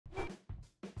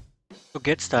To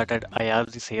get started, I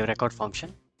have the SaveRecord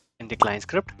function in the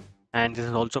ClientScript, and this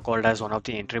is also called as one of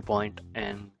the entry point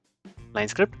in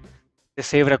ClientScript. The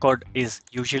SaveRecord is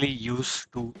usually used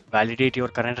to validate your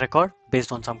current record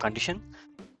based on some condition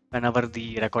whenever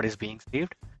the record is being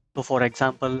saved. So for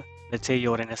example, let's say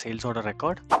you're in a sales order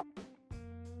record.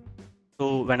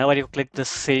 So whenever you click this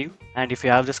save, and if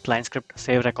you have this ClientScript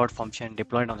SaveRecord function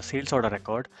deployed on the sales order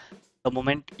record, the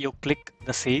moment you click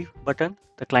the save button,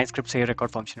 the ClientScript SaveRecord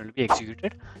function will be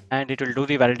executed and it will do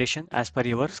the validation as per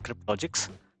your script logics.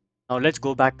 Now let's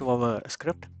go back to our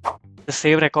script. The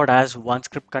SaveRecord has one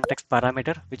script context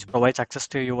parameter which provides access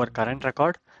to your current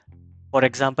record. For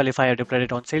example, if I have deployed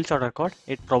it on sales order record,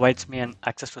 it provides me an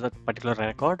access to that particular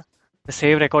record. The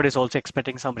SaveRecord is also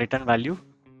expecting some return value.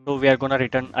 So we are going to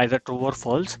return either true or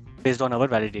false based on our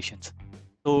validations.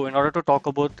 So in order to talk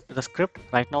about the script,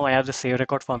 right now I have the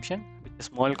SaveRecord function, which is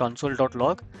small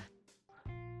console.log.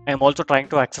 I am also trying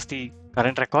to access the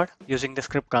current record using the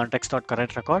script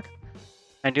context.currentRecord.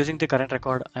 And using the current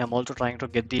record, I am also trying to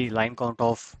get the line count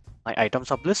of my item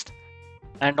sublist.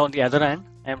 And on the other hand,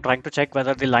 I am trying to check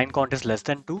whether the line count is less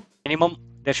than 2. Minimum,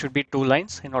 there should be 2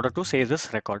 lines in order to save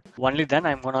this record. Only then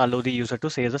I'm going to allow the user to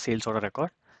save the sales order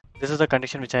record. This is the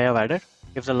condition which I have added.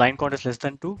 If the line count is less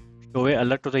than 2, show a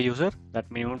alert to the user that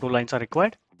minimum 2 lines are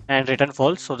required and return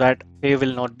false so that save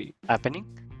will not be happening.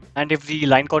 And if the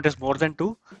line count is more than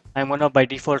 2, I'm going to by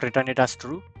default return it as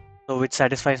true, so which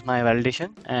satisfies my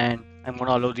validation, and I'm going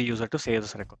to allow the user to save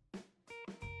this record.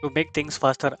 To make things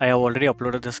faster, I have already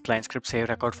uploaded this ClientScript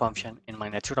SaveRecord function in my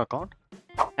NetSuite account.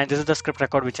 And this is the script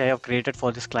record which I have created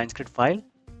for this ClientScript file.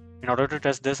 In order to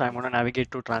test this, I'm going to navigate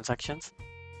to transactions,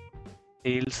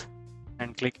 sales,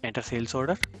 and click enter sales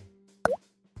order.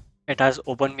 It has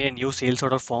opened me a new sales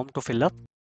order form to fill up.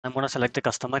 I'm going to select the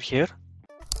customer here.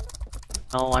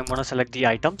 Now I'm going to select the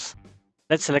items.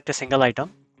 Let's select a single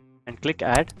item and click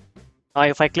add. Now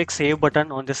if I click save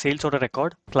button on the sales order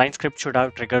record, ClientScript should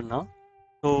have triggered now.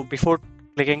 So before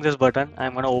clicking this button,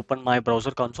 I'm going to open my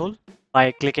browser console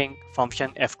by clicking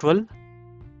function F12.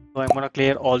 So I'm going to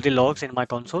clear all the logs in my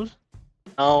console.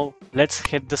 Now let's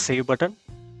hit the save button.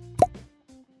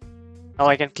 Now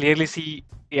I can clearly see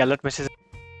the alert message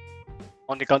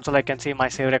on the console. I can see my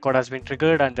save record has been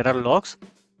triggered and there are logs.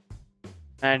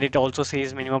 And it also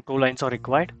says minimum 2 lines are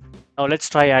required. Now let's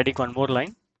try adding one more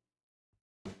line.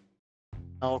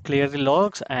 Now clear the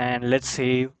logs and let's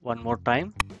save one more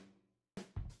time.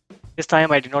 This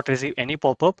time I did not receive any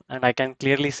pop-up and I can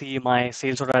clearly see my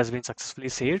sales order has been successfully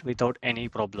saved without any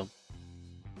problem.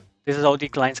 This is how the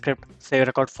ClientScript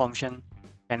SaveRecord function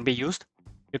can be used.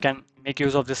 You can make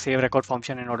use of this SaveRecord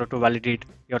function in order to validate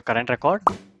your current record.